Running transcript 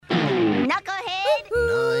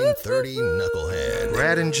930 Knucklehead.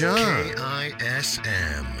 Brad and John.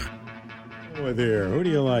 KISM. Boy there. Who do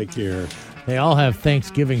you like here? They all have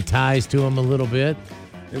Thanksgiving ties to them a little bit.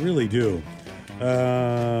 They really do.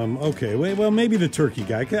 Okay, well, maybe the turkey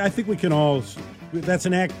guy. I think we can all, that's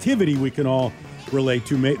an activity we can all relate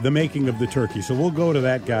to, the making of the turkey. So we'll go to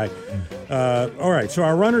that guy. All right, so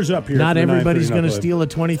our runner's up here. Not everybody's going to steal a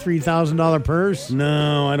 $23,000 purse?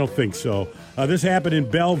 No, I don't think so. This happened in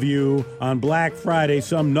Bellevue on Black Friday.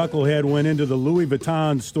 Some knucklehead went into the Louis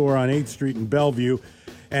Vuitton store on 8th Street in Bellevue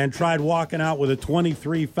and tried walking out with a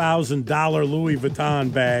 $23,000 Louis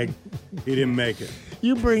Vuitton bag. He didn't make it.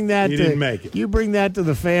 You bring that didn't make it. You bring that to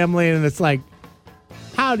the family, and it's like,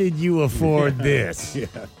 how did you afford this? Yeah.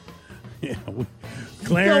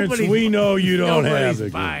 Clarence, we know you don't have it.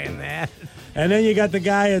 Nobody's buying that. And then you got the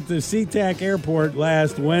guy at the SeaTac Airport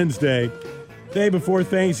last Wednesday, day before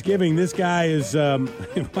Thanksgiving. This guy is,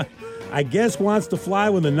 I guess, wants to fly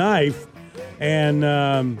with a knife,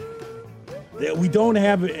 and we don't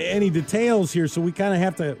have any details here, so we kind of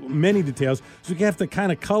have to, many details, so we have to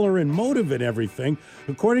kind of color and motivate everything.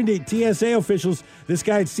 According to TSA officials, this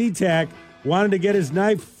guy at SeaTac wanted to get his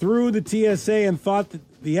knife through the TSA and thought that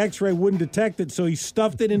the x-ray wouldn't detect it, so he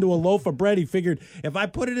stuffed it into a loaf of bread. He figured, if I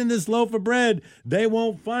put it in this loaf of bread, they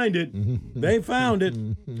won't find it. They found it.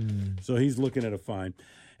 So he's looking at a fine.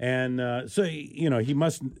 And so,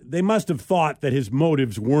 they must have thought that his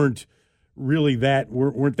motives weren't really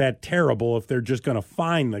weren't that terrible if they're just going to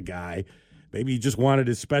find the guy. Maybe he just wanted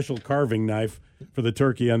his special carving knife for the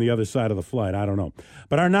turkey on the other side of the flight. I don't know.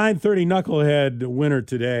 But our 930 Knucklehead winner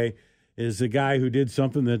today is a guy who did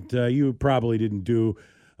something that you probably didn't do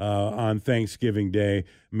on Thanksgiving Day,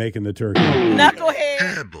 making the turkey.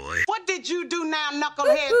 Knucklehead. Oh, boy. What did you do now,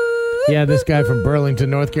 Knucklehead? Yeah, this guy from Burlington,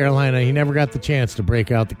 North Carolina, he never got the chance to break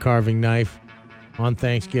out the carving knife on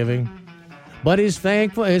Thanksgiving. But his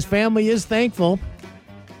family is thankful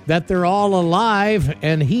that they're all alive,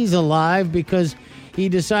 and he's alive because he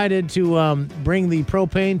decided to bring the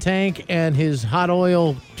propane tank and his hot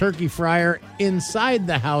oil turkey fryer inside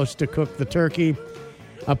the house to cook the turkey.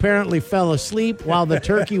 Apparently fell asleep while the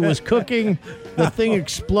turkey was cooking. The thing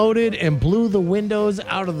exploded and blew the windows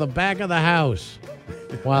out of the back of the house.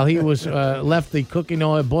 While he was left the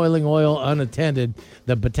boiling oil unattended,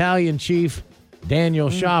 the battalion chief,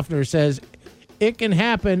 Daniel Schaffner, says, it can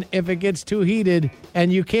happen if it gets too heated,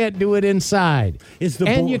 and you can't do it inside.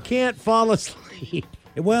 You can't fall asleep.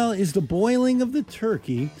 Well, is the boiling of the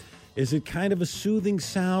turkey, is it kind of a soothing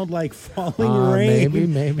sound like falling rain?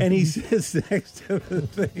 Maybe. And he sits next to the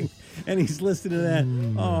thing, and he's listening to that.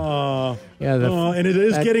 Oh, yeah, and it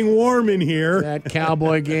is getting warm in here. That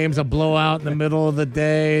cowboy game's a blowout in the middle of the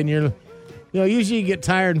day, and usually you get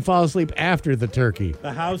tired and fall asleep after the turkey.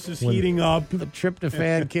 The house is heating up. The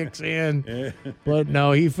tryptophan kicks in. But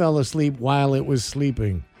no, he fell asleep while it was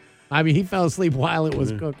sleeping. I mean, he fell asleep while it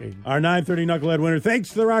was cooking. Our 930 Knucklehead winner,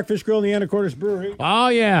 thanks to the Rockfish Grill and the Anacortes Brewery. Oh,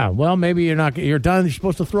 yeah. Well, maybe you're done. You're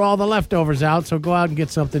supposed to throw all the leftovers out, so go out and get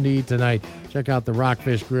something to eat tonight. Check out the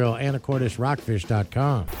Rockfish Grill,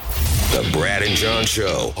 AnacortesRockfish.com. The Brad and John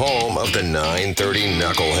Show, home of the 930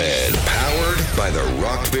 Knucklehead. Powered by the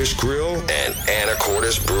Rockfish Grill and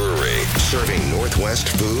Anacortes Brewery. Serving Northwest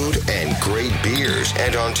food and great beers.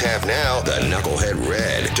 And on tap now, the Knucklehead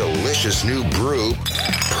Red. Delicious new brew.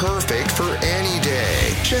 Perfect for any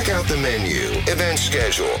day. Check out the menu, event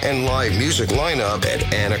schedule, and live music lineup at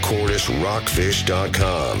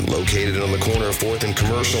AnacortesRockfish.com. Located on the corner of 4th and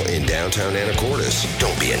Commercial in downtown Anacortes.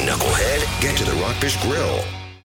 Don't be a knucklehead. Get to the Rockfish Grill.